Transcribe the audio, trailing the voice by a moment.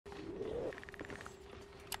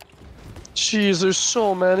Jeez, there's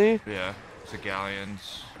so many. Yeah, it's the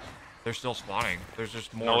galleons. They're still spawning. There's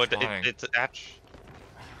just more No, spawning.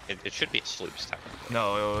 it should be a sloops technically.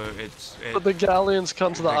 No, But the galleons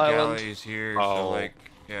come to the island. galleys here, Oh. so like,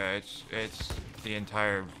 yeah, it's the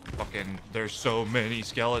entire fucking. There's so many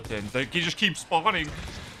skeletons. They just keep spawning.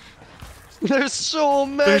 There's so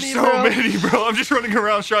many, There's so bro. many, bro. I'm just running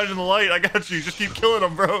around shining the light. I got you. Just keep killing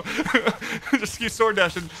them, bro. Just keep sword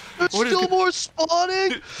dashing. There's still more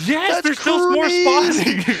spawning? Yes, That's there's still more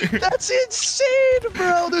crazy. spawning. That's insane,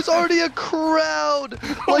 bro. There's already a crowd.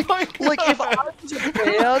 Like, my like if God. I was a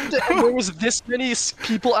band and there was this many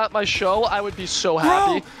people at my show, I would be so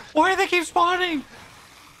happy. Bro, why do they keep spawning?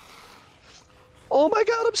 Oh my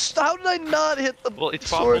god, how did I not hit the Well, it's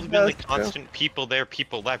sword probably been like dash, bro? constant people there,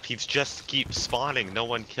 people left. He's just keep spawning, no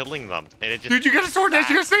one killing them, and it just. Dude, you got a sword dash.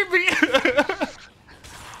 You're gonna save me.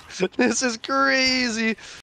 This is crazy.